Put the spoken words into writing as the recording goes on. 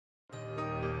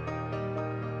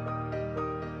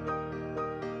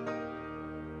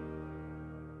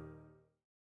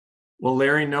Well,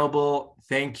 Larry Noble,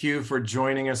 thank you for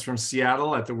joining us from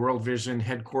Seattle at the World Vision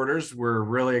headquarters. We're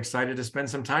really excited to spend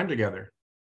some time together.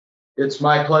 It's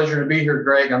my pleasure to be here,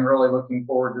 Greg. I'm really looking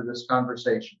forward to this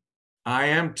conversation. I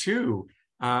am too.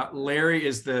 Larry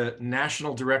is the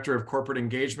National Director of Corporate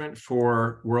Engagement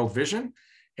for World Vision,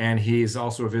 and he's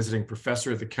also a visiting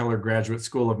professor at the Keller Graduate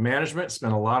School of Management.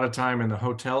 Spent a lot of time in the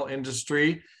hotel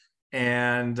industry.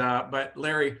 But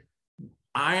Larry,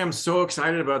 I am so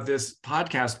excited about this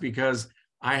podcast because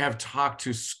I have talked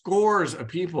to scores of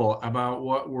people about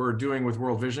what we're doing with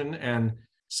World Vision and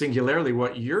singularly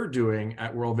what you're doing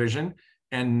at World Vision.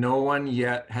 And no one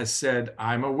yet has said,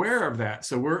 I'm aware of that.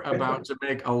 So we're about to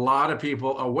make a lot of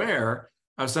people aware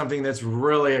of something that's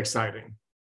really exciting.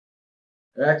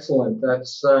 Excellent.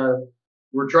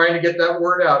 We're trying to get that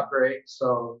word out, Greg.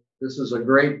 So this is a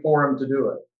great forum to do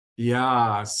it.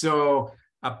 Yeah. So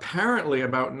apparently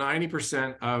about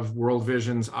 90% of World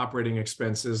Vision's operating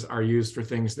expenses are used for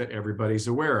things that everybody's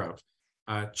aware of.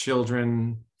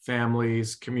 Children,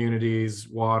 families, communities,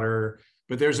 water.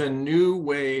 But there's a new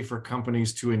way for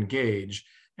companies to engage,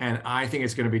 and I think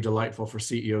it's going to be delightful for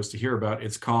CEOs to hear about.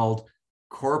 It's called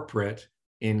corporate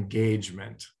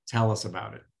engagement. Tell us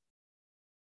about it.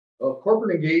 Well,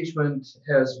 corporate engagement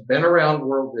has been around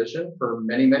World Vision for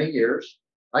many, many years.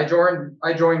 I joined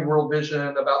World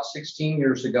Vision about 16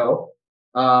 years ago,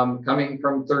 coming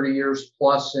from 30 years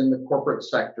plus in the corporate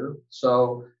sector.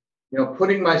 So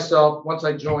once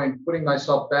I joined, putting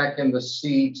myself back in the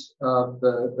seat of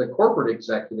the corporate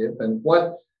executive, and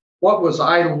what was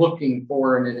I looking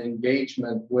for in an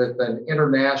engagement with an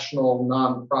international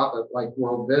nonprofit like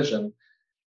World Vision?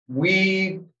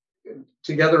 We,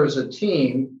 together as a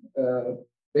team,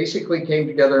 basically came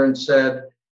together and said,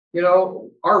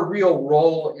 our real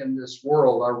role in this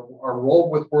world, our role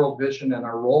with World Vision and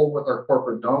our role with our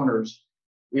corporate donors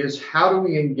is how do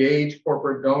we engage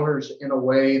corporate donors in a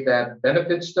way that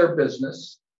benefits their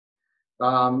business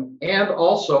and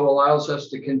also allows us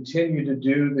to continue to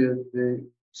do the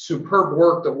superb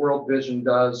work that World Vision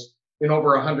does in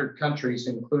over 100 countries,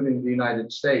 including the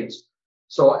United States.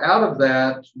 So out of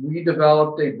that, we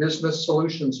developed a business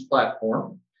solutions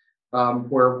platform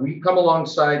where we come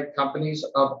alongside companies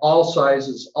of all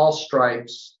sizes, all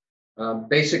stripes,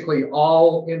 basically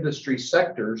all industry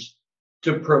sectors,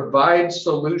 to provide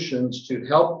solutions to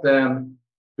help them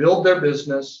build their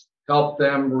business, help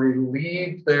them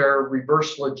relieve their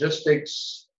reverse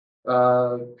logistics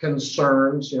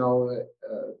concerns,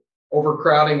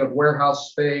 overcrowding of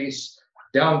warehouse space,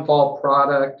 downfall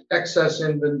product, excess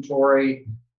inventory,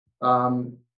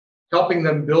 helping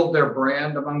them build their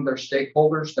brand among their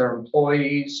stakeholders, their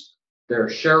employees, their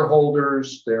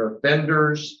shareholders, their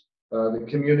vendors, the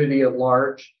community at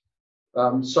large.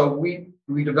 So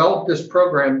we developed this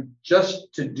program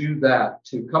just to do that,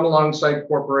 to come alongside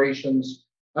corporations,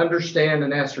 understand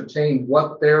and ascertain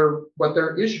what their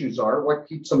issues are, what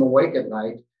keeps them awake at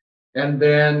night. And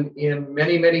then in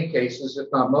many, many cases, if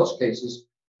not most cases,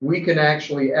 we can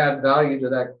actually add value to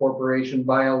that corporation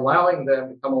by allowing them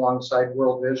to come alongside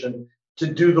World Vision to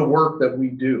do the work that we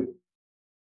do.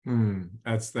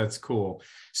 That's cool.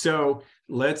 So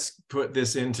let's put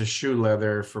this into shoe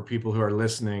leather for people who are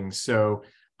listening. So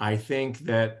I think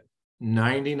that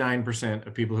 99%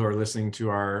 of people who are listening to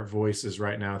our voices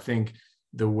right now think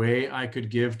the way I could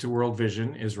give to World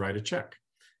Vision is write a check.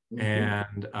 Mm-hmm.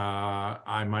 And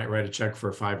I might write a check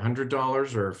for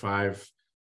 $500 or $5,000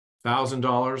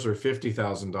 or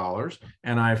 $50,000,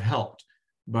 and I've helped.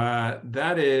 But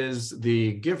that is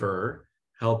the giver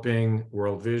helping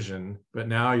World Vision. But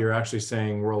now you're actually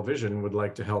saying World Vision would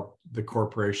like to help the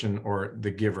corporation or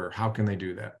the giver. How can they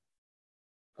do that?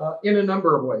 In a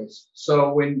number of ways.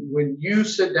 So when you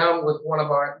sit down with one of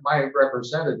my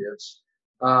representatives,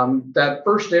 that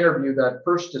first interview, that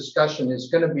first discussion is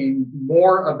going to be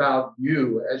more about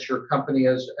you as your company,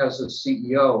 as a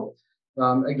CEO.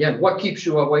 Again, what keeps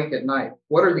you awake at night?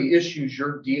 What are the issues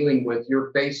you're dealing with,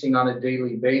 you're facing on a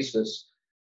daily basis?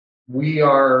 We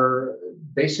are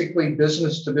basically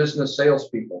business to business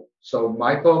salespeople. So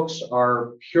my folks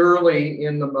are purely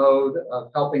in the mode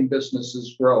of helping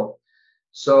businesses grow.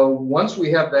 So once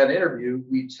we have that interview,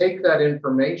 we take that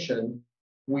information,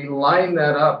 we line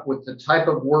that up with the type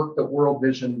of work that World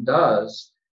Vision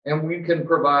does, and we can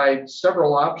provide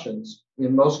several options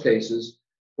in most cases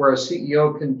where a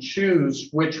CEO can choose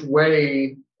which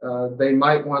way they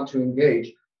might want to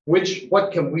engage.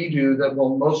 What can we do that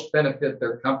will most benefit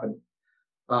their company?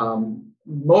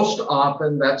 Most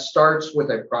often that starts with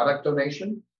a product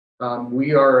donation.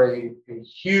 We are a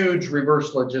huge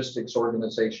reverse logistics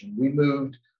organization. We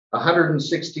moved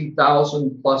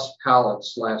 160,000 plus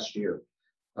pallets last year.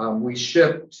 We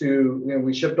shipped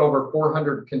over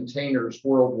 400 containers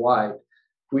worldwide.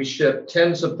 We ship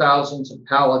tens of thousands of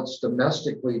pallets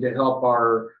domestically to help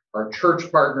our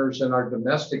church partners and our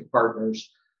domestic partners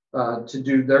to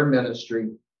do their ministry.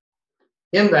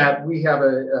 In that, we have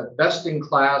a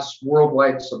best-in-class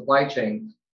worldwide supply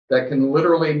chain that can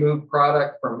literally move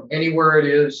product from anywhere it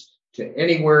is to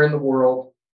anywhere in the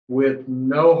world with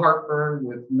no heartburn,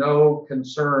 with no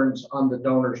concerns on the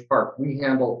donor's part. We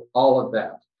handle all of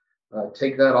that,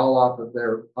 take that all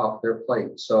off their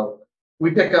plate. So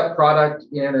we pick up product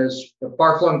in as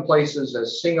far-flung places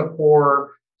as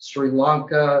Singapore, Sri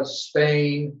Lanka,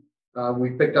 Spain. We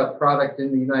picked up product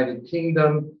in the United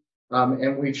Kingdom,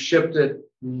 and we've shipped it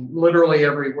literally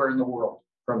everywhere in the world,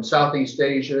 from Southeast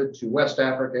Asia to West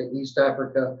Africa, East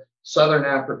Africa, Southern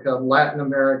Africa, Latin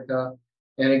America,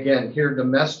 and again, here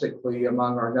domestically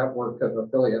among our network of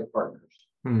affiliate partners.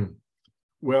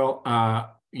 Well,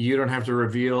 you don't have to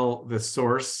reveal the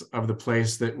source of the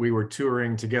place that we were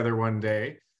touring together one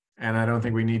day, and I don't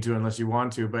think we need to unless you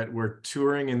want to, but we're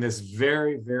touring in this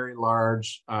very, very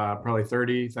large, probably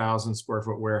 30,000 square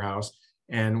foot warehouse,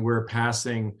 and we're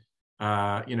passing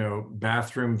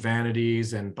bathroom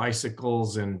vanities and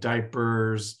bicycles and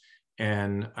diapers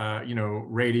and,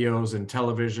 radios and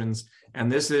televisions. And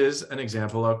this is an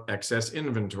example of excess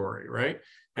inventory, right?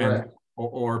 Right. And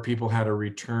or people had a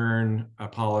return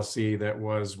policy that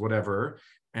was whatever,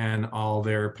 and all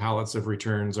their pallets of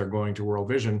returns are going to World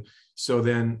Vision. So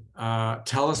then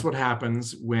tell us what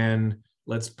happens when,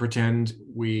 let's pretend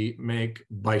we make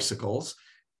bicycles,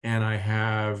 and I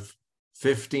have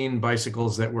 15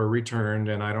 bicycles that were returned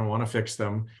and I don't want to fix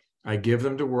them. I give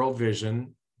them to World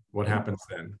Vision. What happens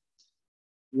then?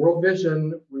 World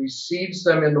Vision receives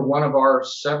them into one of our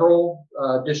several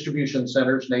distribution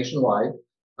centers nationwide.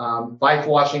 Fife,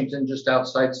 Washington, just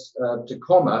outside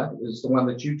Tacoma, is the one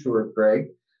that you toured, Greg.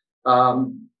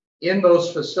 In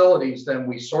those facilities, then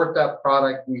we sort that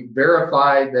product. We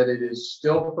verify that it is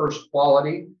still first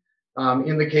quality.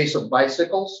 In the case of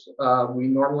bicycles, we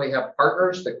normally have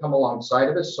partners that come alongside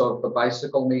of us. So if the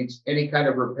bicycle needs any kind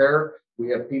of repair, we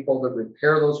have people that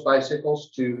repair those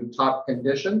bicycles to top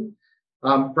condition.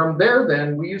 From there,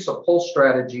 then we use a pull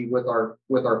strategy with our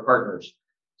partners.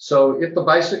 So if the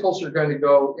bicycles are going to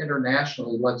go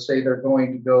internationally, let's say they're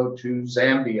going to go to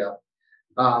Zambia,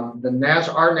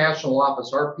 our national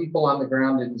office, our people on the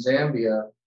ground in Zambia,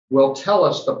 will tell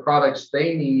us the products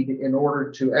they need in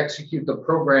order to execute the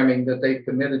programming that they've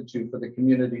committed to for the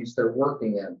communities they're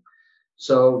working in.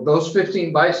 So those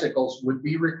 15 bicycles would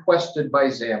be requested by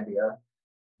Zambia.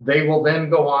 They will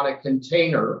then go on a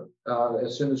container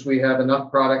as soon as we have enough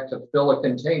product to fill a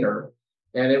container,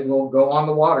 and it will go on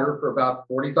the water for about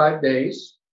 45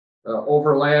 days,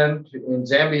 overland, in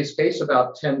Zambia's case,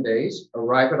 about 10 days,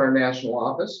 arrive at our national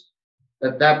office.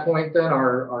 At that point, then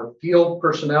our field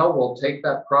personnel will take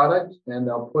that product and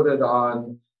they'll put it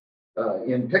on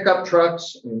in pickup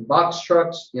trucks, in box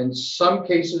trucks. In some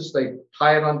cases, they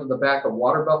tie it onto the back of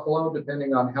water buffalo,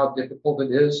 depending on how difficult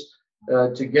it is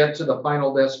to get to the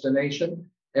final destination.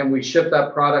 And we ship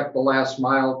that product the last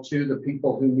mile to the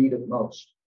people who need it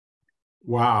most.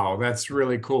 Wow, that's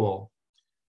really cool.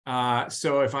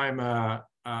 So if I'm a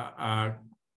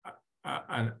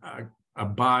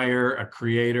buyer, a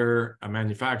creator, a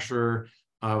manufacturer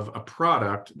of a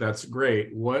product, that's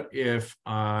great. What if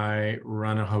I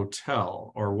run a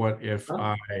hotel? Or what if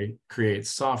I create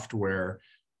software?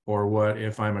 Or what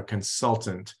if I'm a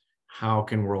consultant? How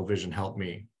can World Vision help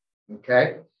me?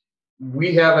 Okay.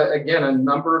 We have, again, a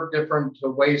number of different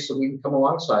ways that we can come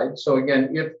alongside. So again,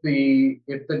 if the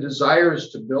desire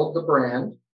is to build the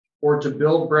brand or to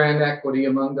build brand equity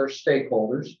among their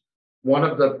stakeholders, one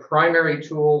of the primary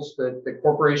tools that the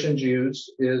corporations use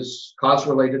is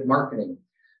cause-related marketing.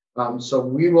 So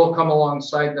we will come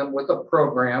alongside them with a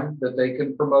program that they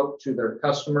can promote to their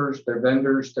customers, their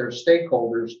vendors, their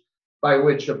stakeholders, by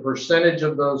which a percentage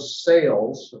of those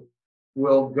sales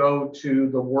will go to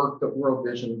the work that World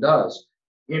Vision does.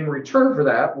 In return for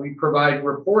that, we provide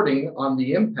reporting on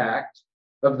the impact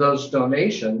of those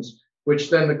donations, which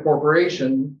then the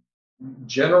corporation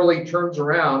generally turns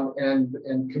around and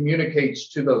communicates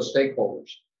to those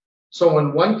stakeholders. So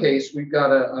in one case, we've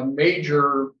got a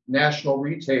major national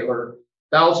retailer,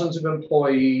 thousands of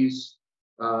employees,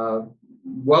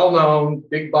 well-known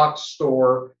big box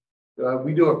store.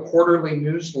 We do a quarterly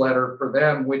newsletter for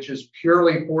them, which is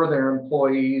purely for their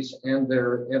employees and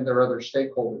their other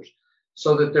stakeholders,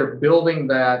 so that they're building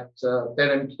that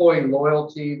employee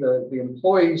loyalty. The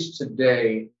employees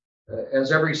today,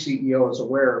 as every CEO is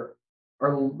aware,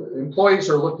 employees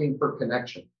are looking for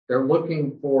connection. They're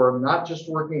looking for not just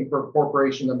working for a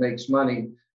corporation that makes money,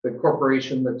 the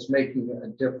corporation that's making a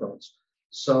difference.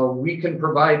 So we can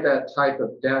provide that type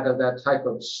of data, that type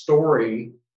of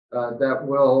story that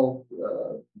will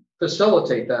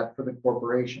facilitate that for the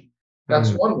corporation.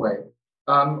 That's one way.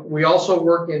 We also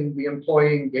work in the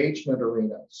employee engagement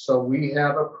arena. So we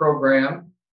have a program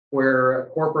where a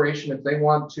corporation, if they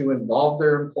want to involve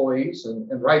their employees,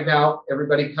 and right now,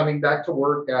 everybody coming back to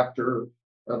work after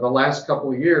the last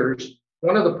couple of years,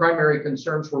 one of the primary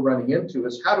concerns we're running into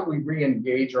is how do we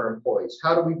re-engage our employees?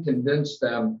 How do we convince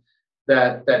them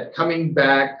that coming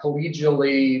back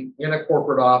collegially in a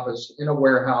corporate office, in a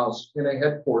warehouse, in a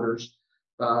headquarters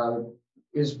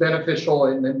is beneficial,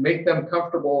 and then make them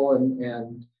comfortable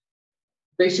and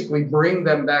basically bring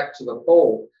them back to the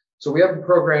fold. So we have a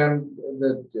program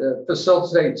that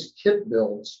facilitates kit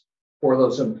builds for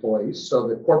those employees. So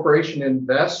the corporation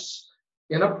invests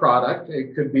in a product.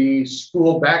 It could be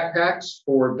school backpacks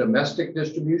for domestic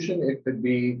distribution. It could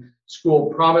be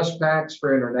school promise packs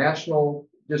for international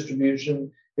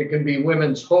distribution. It can be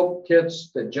women's hope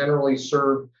kits that generally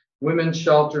serve women's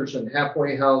shelters and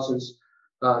halfway houses.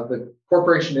 The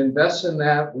corporation invests in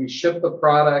that. We ship the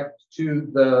product to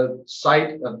the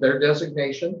site of their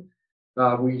designation.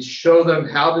 We show them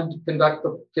how to conduct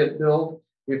the kit build.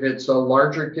 If it's a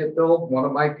larger kit build, one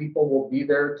of my people will be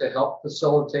there to help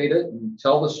facilitate it and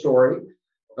tell the story.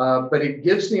 But it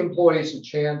gives the employees a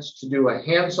chance to do a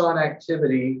hands-on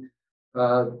activity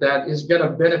that is going to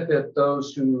benefit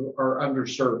those who are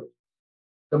underserved.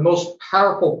 The most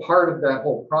powerful part of that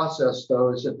whole process, though,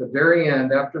 is at the very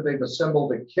end, after they've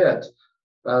assembled a kit,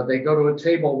 they go to a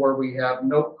table where we have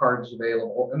note cards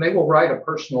available, and they will write a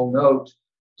personal note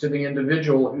to the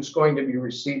individual who's going to be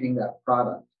receiving that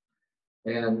product.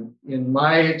 And in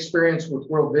my experience with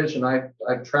World Vision,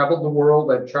 I've traveled the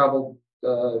world. I've traveled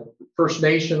First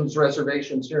Nations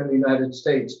reservations here in the United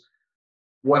States.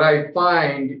 What I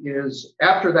find is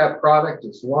after that product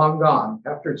is long gone,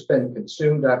 after it's been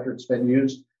consumed, after it's been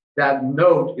used, that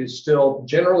note is still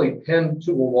generally pinned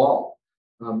to a wall.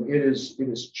 It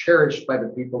is cherished by the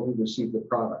people who receive the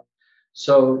product.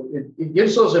 So it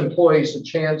gives those employees a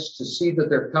chance to see that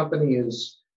their company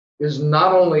is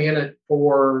not only in it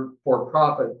for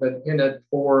profit, but in it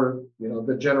for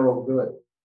the general good.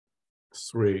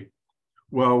 Sweet.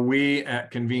 Well, we at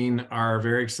Convene are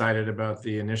very excited about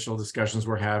the initial discussions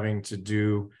we're having to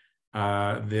do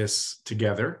this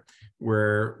together,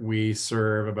 where we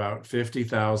serve about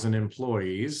 50,000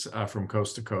 employees from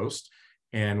coast to coast.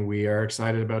 And we are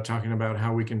excited about talking about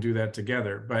how we can do that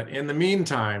together. But in the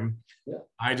meantime,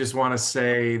 I just want to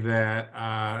say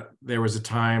that there was a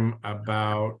time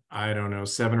about,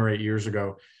 7 or 8 years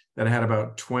ago that I had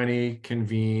about 20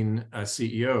 Convene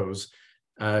CEOs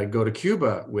go to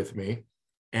Cuba with me.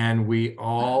 And we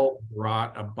all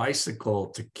brought a bicycle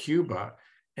to Cuba.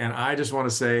 And I just want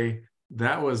to say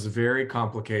that was very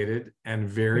complicated and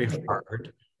very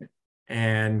hard.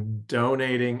 And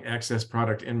donating excess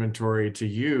product inventory to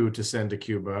you to send to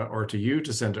Cuba, or to you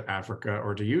to send to Africa,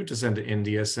 or to you to send to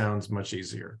India sounds much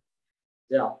easier.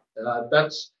 Yeah,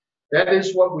 that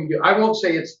is what we do. I won't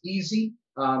say it's easy,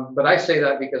 but I say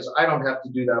that because I don't have to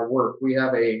do that work. We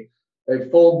have a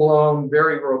full-blown,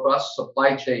 very robust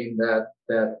supply chain that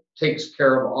takes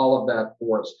care of all of that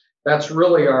for us. That's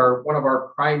really one of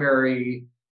our primary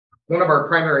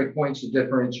points of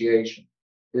differentiation,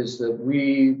 is that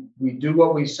we do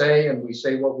what we say and we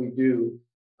say what we do.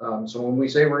 So when we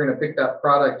say we're going to pick that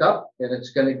product up and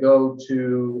it's going to go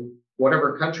to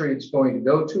whatever country it's going to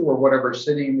go to, or whatever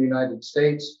city in the United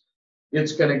States,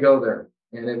 it's going to go there,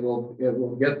 and it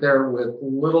will get there with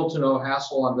little to no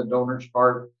hassle on the donor's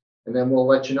part. And then we'll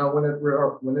let you know when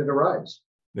it arrives.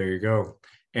 There you go.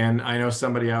 And I know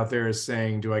somebody out there is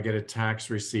saying, do I get a tax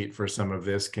receipt for some of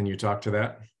this? Can you talk to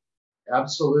that?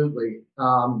 Absolutely.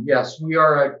 Yes, we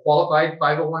are a qualified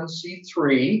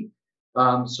 501c3.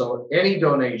 So any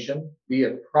donation, be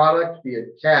it product, be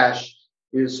it cash,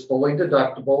 is fully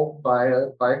deductible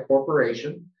by a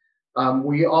corporation.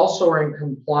 We also are in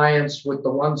compliance with the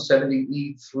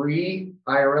 170E3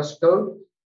 IRS code,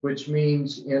 which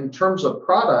means in terms of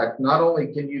product, not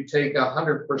only can you take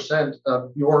 100%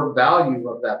 of your value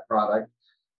of that product,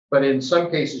 but in some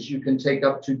cases you can take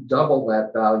up to double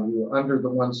that value under the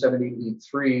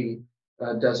 170E3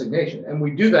 designation. And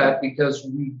we do that because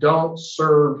we don't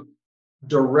serve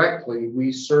directly,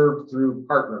 we serve through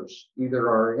partners, either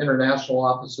our international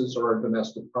offices or our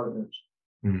domestic partners.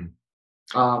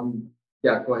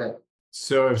 Yeah, go ahead.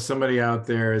 So if somebody out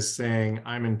there is saying,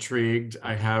 I'm intrigued,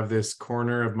 I have this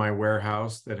corner of my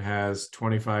warehouse that has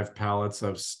 25 pallets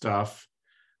of stuff,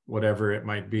 whatever it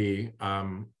might be,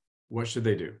 what should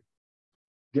they do?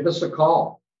 Give us a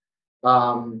call.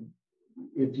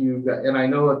 if you, and I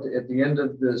know at the end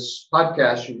of this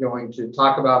podcast, you're going to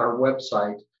talk about our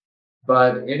website,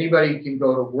 but anybody can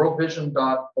go to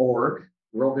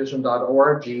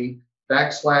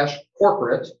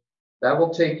worldvision.org/corporate. That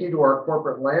will take you to our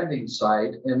corporate landing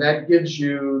site, and that gives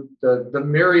you the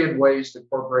myriad ways that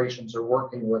corporations are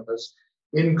working with us,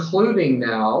 including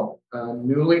now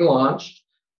newly launched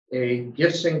a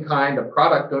gifts in kind, a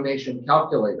product donation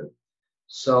calculator.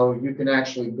 So you can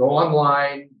actually go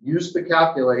online, use the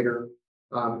calculator,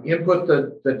 input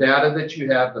the data that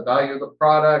you have, the value of the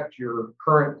product, your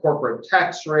current corporate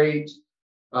tax rate,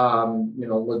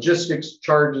 logistics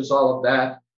charges, all of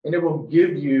that, and it will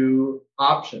give you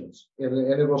options, and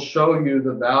it will show you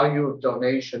the value of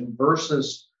donation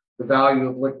versus the value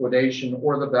of liquidation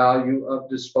or the value of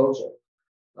disposal.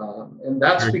 And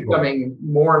that's Very cool. becoming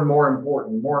more and more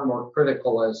important, more and more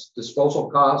critical as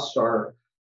disposal costs are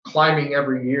climbing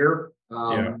every year.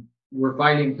 We're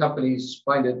finding companies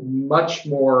find it much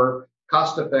more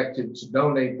cost effective to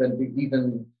donate than to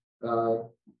even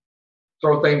throw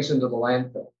things into the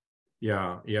landfill.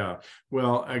 Yeah.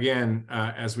 Well, again,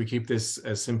 as we keep this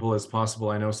as simple as possible,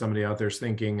 I know somebody out there's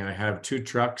thinking, I have 2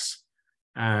 trucks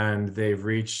and they've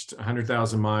reached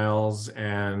 100,000 miles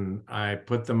and I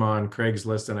put them on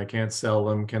Craigslist and I can't sell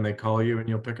them. Can they call you and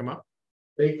you'll pick them up?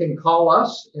 They can call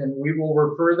us and we will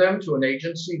refer them to an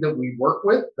agency that we work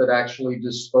with that actually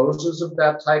disposes of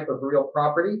that type of real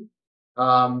property.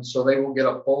 So they will get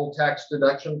a full tax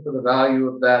deduction for the value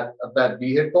of that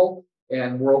vehicle,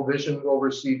 and World Vision will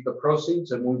receive the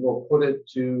proceeds and we will put it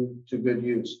to good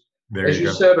use. As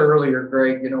you said earlier,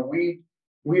 Greg,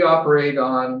 we operate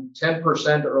on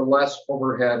 10% or less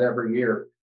overhead every year.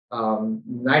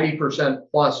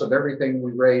 90% plus of everything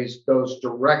we raise goes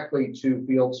directly to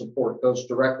field support, goes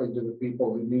directly to the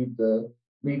people who need the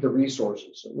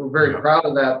resources. We're very proud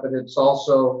of that, but it's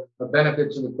also a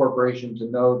benefit to the corporation to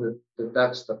know that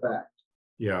that's the fact.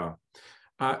 Yeah.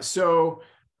 So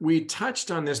we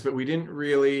touched on this, but we didn't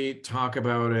really talk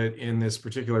about it in this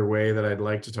particular way that I'd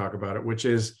like to talk about it, which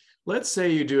is, let's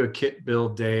say you do a kit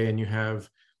build day and you have,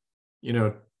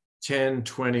 10,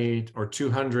 20, or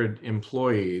 200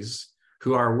 employees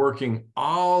who are working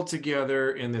all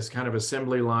together in this kind of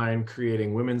assembly line,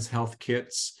 creating women's health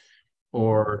kits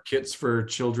or kits for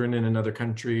children in another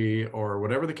country or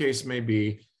whatever the case may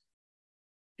be.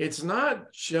 It's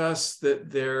not just that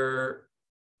they're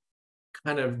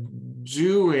kind of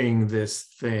doing this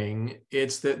thing,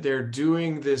 it's that they're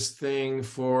doing this thing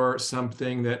for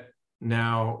something that,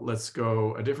 now let's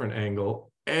go a different angle,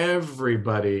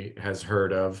 everybody has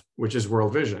heard of, which is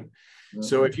World Vision. Mm-hmm.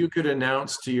 So if you could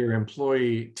announce to your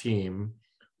employee team,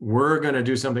 we're going to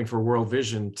do something for World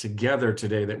Vision together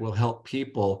today that will help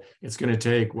people. It's going to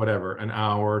take whatever, an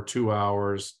hour, 2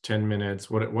 hours, 10 minutes,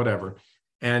 whatever.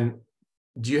 And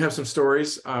do you have some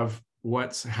stories of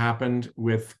what's happened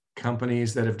with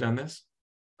companies that have done this?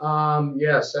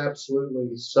 Yes,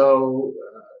 absolutely. So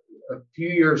a few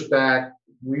years back,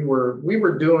 we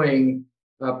were doing,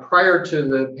 prior to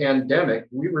the pandemic,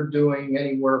 we were doing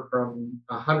anywhere from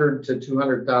 100 to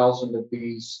 200,000 of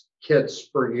these kits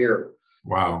per year.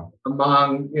 Wow.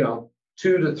 Among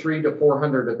 2 to 3 to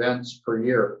 400 events per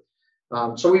year.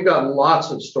 So we've got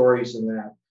lots of stories in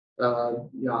that.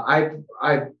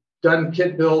 I've done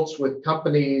kit builds with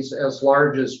companies as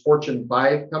large as Fortune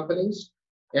 5 companies,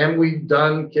 and we've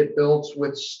done kit builds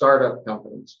with startup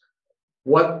companies.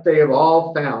 What they have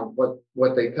all found,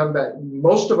 what they come back,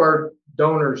 most of our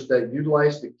donors that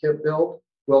utilize the kit build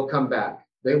will come back.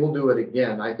 They will do it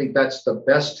again. I think that's the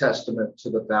best testament to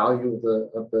the value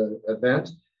of the event.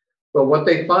 But what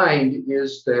they find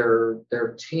is their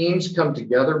teams come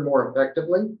together more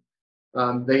effectively.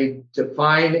 They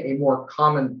define a more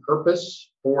common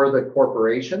purpose for the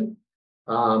corporation.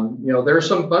 There's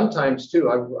some fun times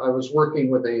too. I was working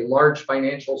with a large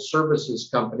financial services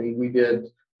company. We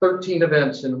did 13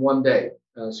 events in one day,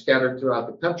 scattered throughout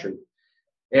the country.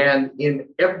 And in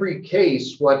every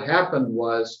case, what happened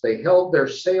was they held their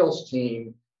sales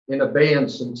team in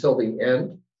abeyance until the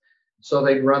end. So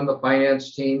they'd run the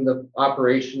finance team, the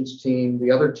operations team,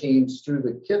 the other teams through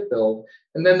the kit build,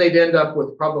 and then they'd end up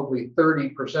with probably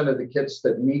 30% of the kits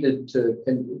that needed to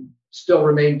still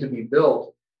remain to be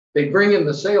built. They'd bring in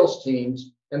the sales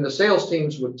teams, and the sales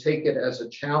teams would take it as a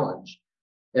challenge.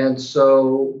 And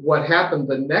so what happened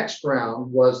the next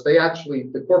round was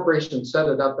the corporation set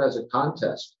it up as a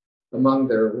contest among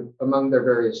their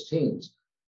various teams.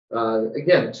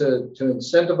 Again, to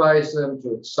incentivize them,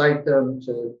 to excite them,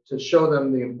 to show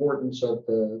them the importance of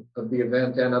the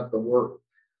event and of the work.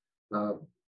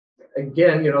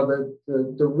 Again,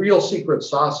 the real secret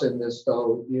sauce in this,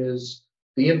 though, is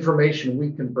the information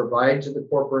we can provide to the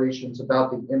corporations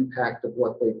about the impact of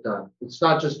what they've done. It's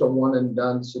not just a one and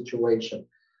done situation.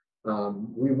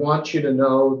 We want you to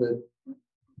know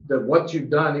that what you've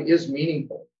done is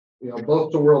meaningful,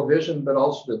 both to World Vision, but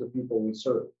also to the people we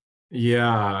serve.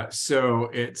 Yeah, so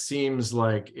it seems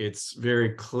like it's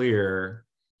very clear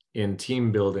in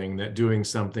team building that doing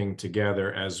something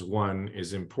together as one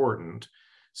is important.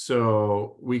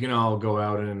 So we can all go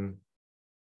out and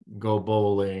go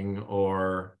bowling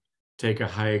or take a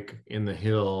hike in the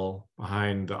hill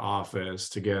behind the office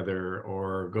together,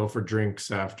 or go for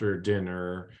drinks after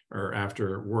dinner or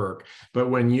after work. But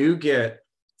when you get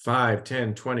 5,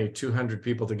 10, 20, 200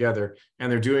 people together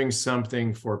and they're doing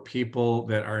something for people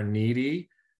that are needy,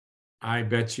 I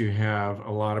bet you have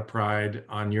a lot of pride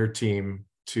on your team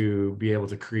to be able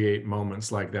to create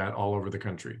moments like that all over the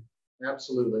country.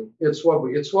 Absolutely. It's what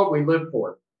we live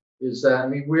for, is that, I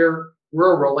mean, we're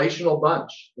a relational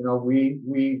bunch.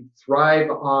 We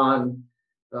thrive on,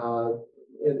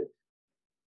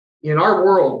 in our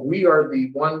world, we are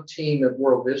the one team at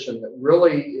World Vision that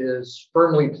really is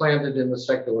firmly planted in the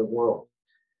secular world.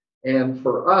 And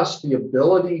for us, the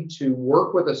ability to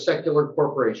work with a secular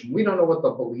corporation, we don't know what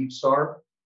the beliefs are.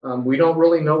 We don't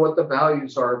really know what the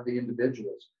values are of the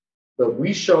individuals. But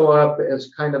we show up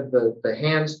as kind of the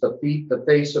hands, the feet, the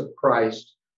face of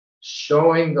Christ,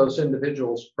 showing those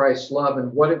individuals Christ's love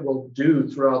and what it will do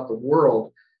throughout the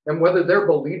world. And whether they're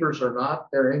believers or not,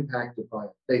 they're impacted by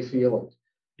it. They feel it.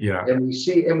 Yeah. And we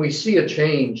see a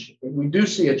change. We do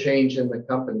see a change in the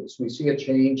companies. We see a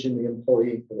change in the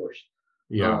employee force.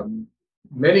 Yeah.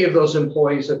 Many of those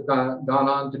employees have gone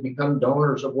on to become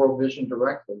donors of World Vision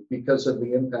directly because of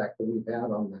the impact that we've had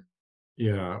on them.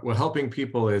 Yeah. Well, helping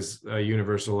people is a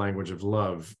universal language of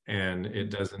love. And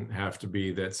it doesn't have to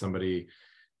be that somebody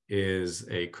is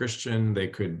a Christian. They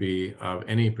could be of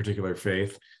any particular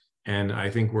faith. And I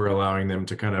think we're allowing them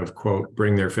to kind of, quote,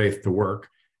 bring their faith to work.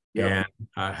 Yeah.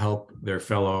 And help their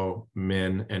fellow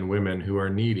men and women who are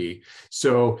needy.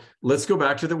 So let's go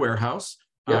back to the warehouse.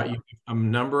 Yeah. You have a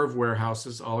number of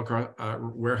warehouses all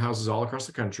across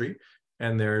the country.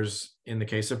 And there's, in the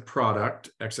case of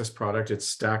excess product, it's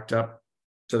stacked up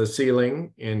to the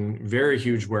ceiling in very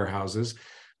huge warehouses.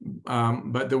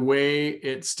 But the way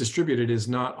it's distributed is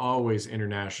not always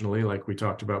internationally, like we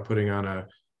talked about putting on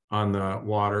the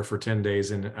water for 10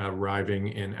 days and arriving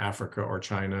in Africa or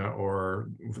China or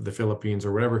the Philippines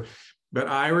or whatever. But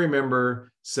I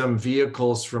remember some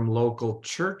vehicles from local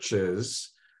churches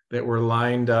that were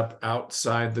lined up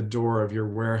outside the door of your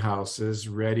warehouses,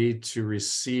 ready to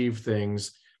receive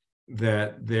things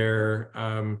that their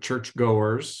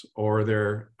churchgoers or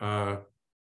their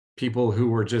people who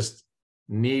were just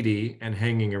needy and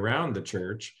hanging around the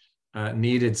church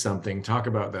needed something. Talk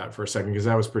about that for a second, because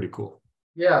that was pretty cool.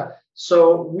 Yeah.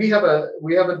 So we have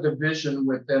a division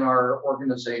within our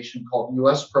organization called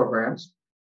U.S. Programs.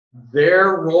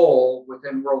 Their role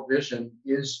within World Vision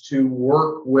is to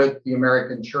work with the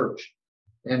American church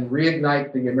and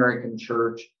reignite the American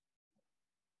church.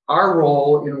 Our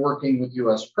role in working with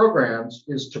U.S. Programs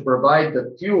is to provide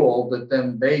the fuel that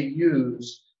then they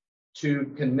use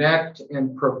to connect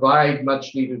and provide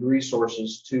much needed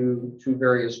resources to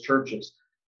various churches.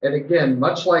 And again,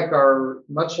 much like our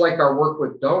work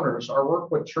with donors, our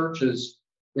work with churches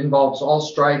involves all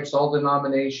stripes, all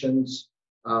denominations.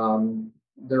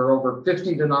 There are over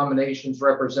 50 denominations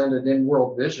represented in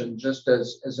World Vision, just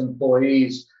as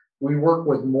employees. We work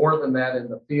with more than that in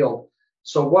the field.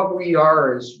 So what we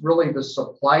are is really the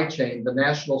supply chain, the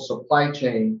national supply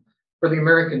chain for the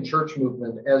American church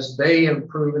movement as they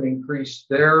improve and increase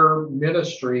their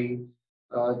ministry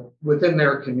within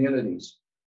their communities.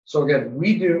 So again,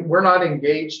 we're not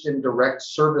engaged in direct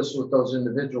service with those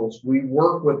individuals. We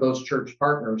work with those church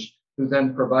partners who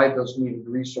then provide those needed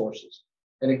resources.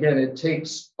 And again, it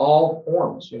takes all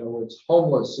forms. It's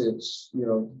homeless, it's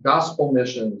gospel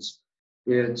missions,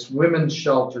 it's women's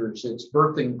shelters, it's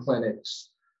birthing clinics.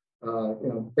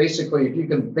 Basically, if you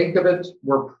can think of it,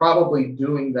 we're probably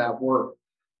doing that work.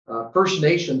 First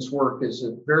Nations work is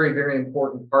a very, very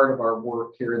important part of our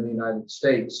work here in the United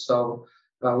States. So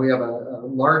we have a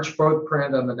large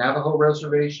footprint on the Navajo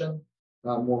Reservation.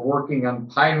 We're working on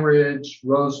Pine Ridge,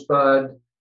 Rosebud,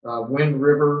 Wind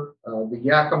River, the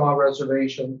Yakima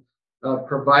Reservation,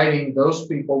 providing those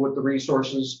people with the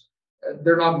resources.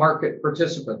 They're not market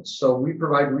participants, so we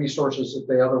provide resources that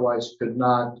they otherwise could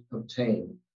not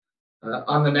obtain.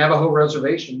 On the Navajo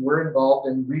Reservation, we're involved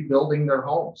in rebuilding their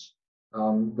homes.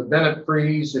 The Bennett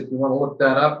Freeze, if you want to look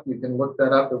that up, you can look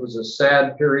that up. It was a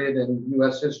sad period in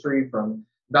U.S. history from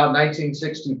about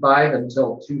 1965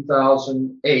 until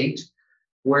 2008.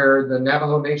 where the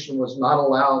Navajo Nation was not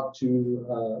allowed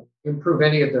to improve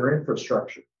any of their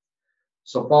infrastructure.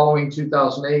 So following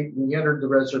 2008, we entered the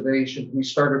reservation. We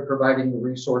started providing the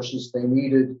resources they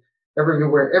needed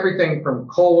everywhere, everything from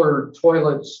Kohler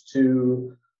toilets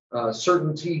to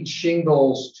CertainTeed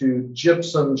shingles to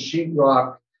gypsum,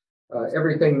 sheetrock,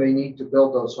 everything they need to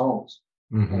build those homes.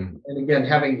 Mm-hmm. And again,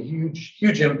 having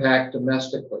huge impact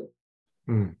domestically.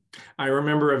 I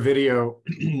remember a video,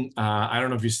 I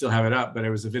don't know if you still have it up, but it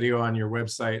was a video on your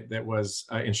website that was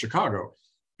in Chicago.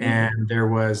 And there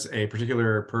was a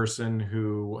particular person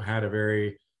who had a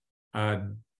very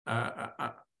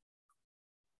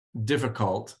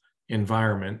difficult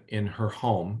environment in her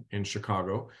home in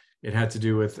Chicago. It had to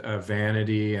do with a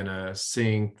vanity and a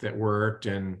sink that worked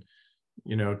and,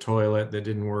 you know, toilet that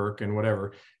didn't work and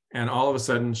whatever. And all of a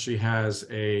sudden she has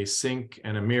a sink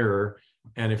and a mirror.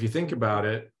 And if you think about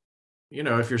it, you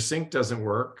know, if your sink doesn't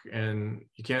work and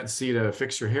you can't see to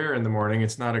fix your hair in the morning,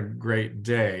 it's not a great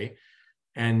day.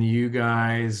 And you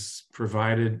guys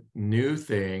provided new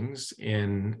things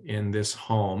in this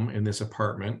home, in this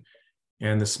apartment,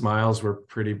 and the smiles were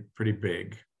pretty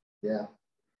big. Yeah,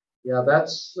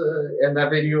 that's and that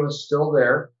video is still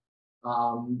there.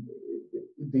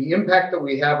 The impact that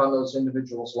we have on those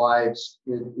individuals' lives,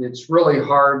 it's really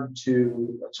hard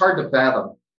to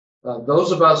fathom.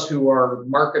 Those of us who are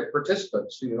market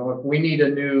participants, you know, if we need a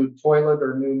new toilet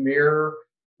or new mirror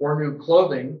or new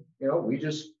clothing, you know, we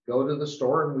just go to the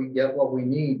store and we get what we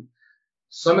need.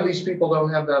 Some of these people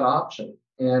don't have that option,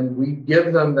 and we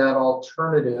give them that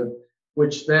alternative,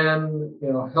 which then,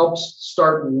 you know, helps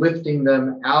start lifting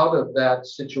them out of that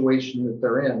situation that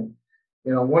they're in.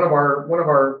 You know, one of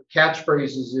our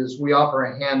catchphrases is we offer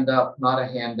a hand up, not a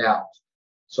handout.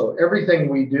 So everything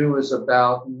we do is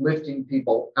about lifting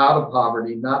people out of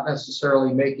poverty, not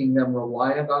necessarily making them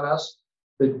reliant on us,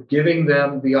 but giving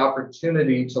them the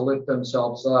opportunity to lift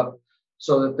themselves up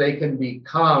so that they can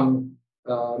become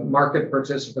market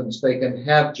participants, they can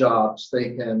have jobs,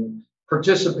 they can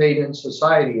participate in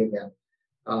society again.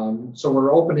 So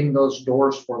we're opening those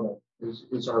doors for them,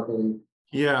 is our belief.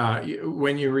 Yeah,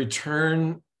 when you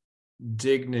return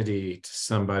dignity to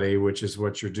somebody, which is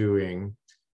what you're doing,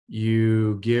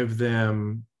 you give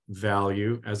them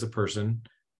value as a person,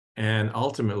 and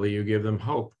ultimately you give them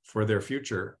hope for their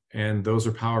future. And those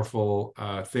are powerful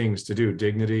things to do: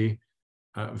 dignity,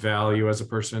 value as a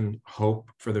person, hope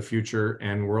for the future.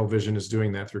 And World Vision is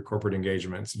doing that through corporate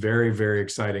engagement. It's very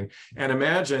exciting. And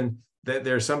imagine that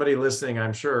there's somebody listening,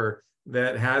 I'm sure,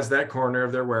 that has that corner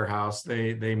of their warehouse.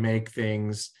 They make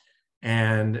things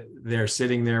and they're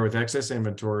sitting there with excess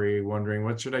inventory, wondering,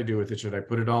 what should I do with it? Should I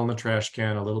put it all in the trash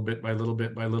can, a little bit by little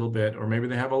bit by little bit? Or maybe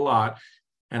they have a lot.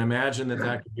 And imagine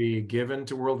that could be given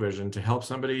to World Vision to help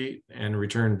somebody and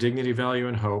return dignity, value,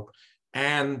 and hope.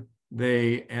 And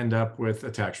they end up with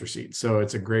a tax receipt. So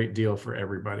it's a great deal for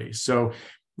everybody. So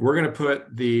we're going to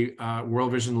put the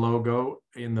World Vision logo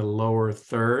in the lower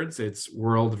thirds. It's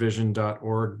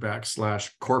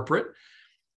worldvision.org/corporate.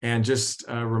 And just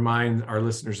remind our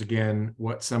listeners again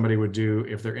what somebody would do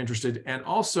if they're interested, and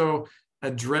also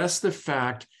address the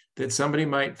fact that somebody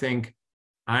might think,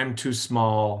 I'm too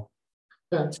small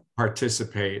to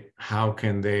participate. How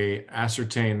can they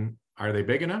ascertain, are they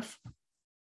big enough?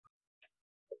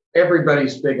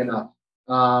 Everybody's big enough.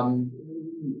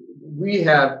 We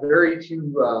have very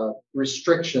few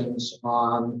restrictions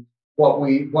on what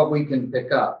we can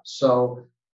pick up. So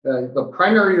the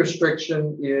primary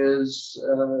restriction is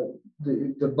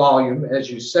the volume, as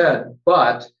you said.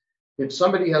 But if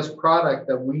somebody has product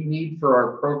that we need for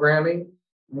our programming,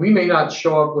 we may not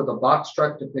show up with a box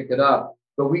truck to pick it up,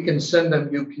 but we can send them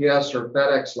UPS or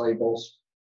FedEx labels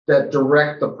that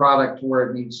direct the product to where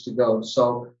it needs to go.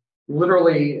 So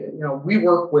literally, you know, we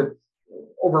work with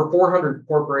over 400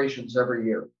 corporations every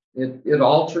year. It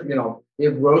alters, you know,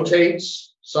 it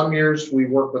rotates. Some years we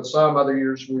work with some, other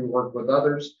years we work with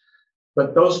others.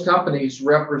 But those companies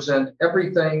represent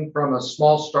everything from a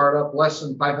small startup, less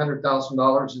than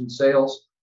 $500,000 in sales,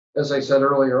 as I said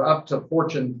earlier, up to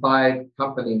Fortune 5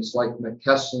 companies like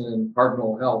McKesson and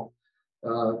Cardinal Health.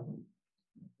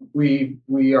 We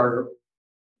are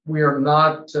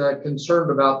not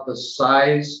concerned about the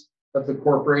size of the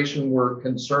corporation. We're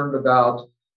concerned about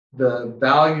the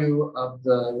value of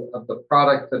the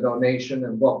product, the donation,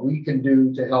 and what we can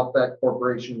do to help that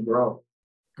corporation grow.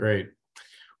 Great.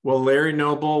 Well, Larry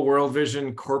Noble, World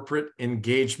Vision Corporate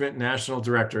Engagement National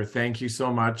Director, thank you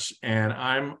so much. And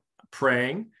I'm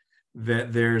praying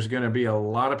that there's going to be a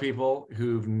lot of people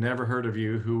who've never heard of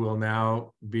you who will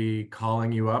now be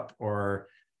calling you up or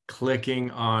clicking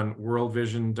on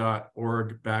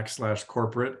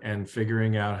worldvision.org/corporate and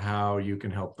figuring out how you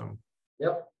can help them.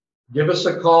 Yep. Give us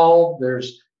a call.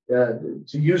 There's, to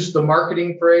use the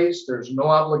marketing phrase, there's no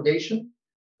obligation.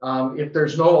 If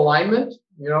there's no alignment,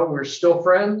 we're still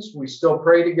friends. We still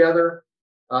pray together.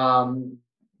 But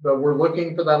we're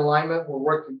looking for that alignment.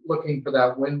 We're looking for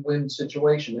that win-win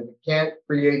situation. If we can't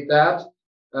create that,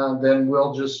 then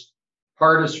we'll just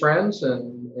part as friends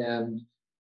and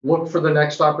look for the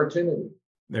next opportunity.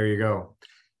 There you go.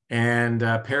 And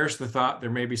perish the thought,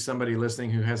 there may be somebody listening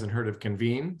who hasn't heard of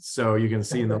Convene. So you can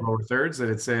see in the lower thirds that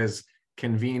it says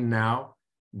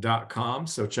convenenow.com.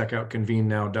 So check out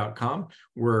convenenow.com.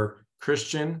 We're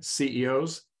Christian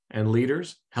CEOs and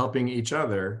leaders helping each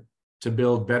other to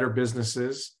build better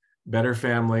businesses, better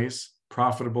families,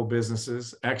 profitable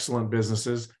businesses, excellent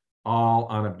businesses, all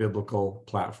on a biblical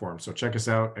platform. So check us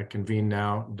out at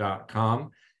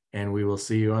convenenow.com, and we will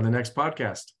see you on the next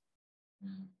podcast.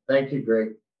 Thank you, Greg.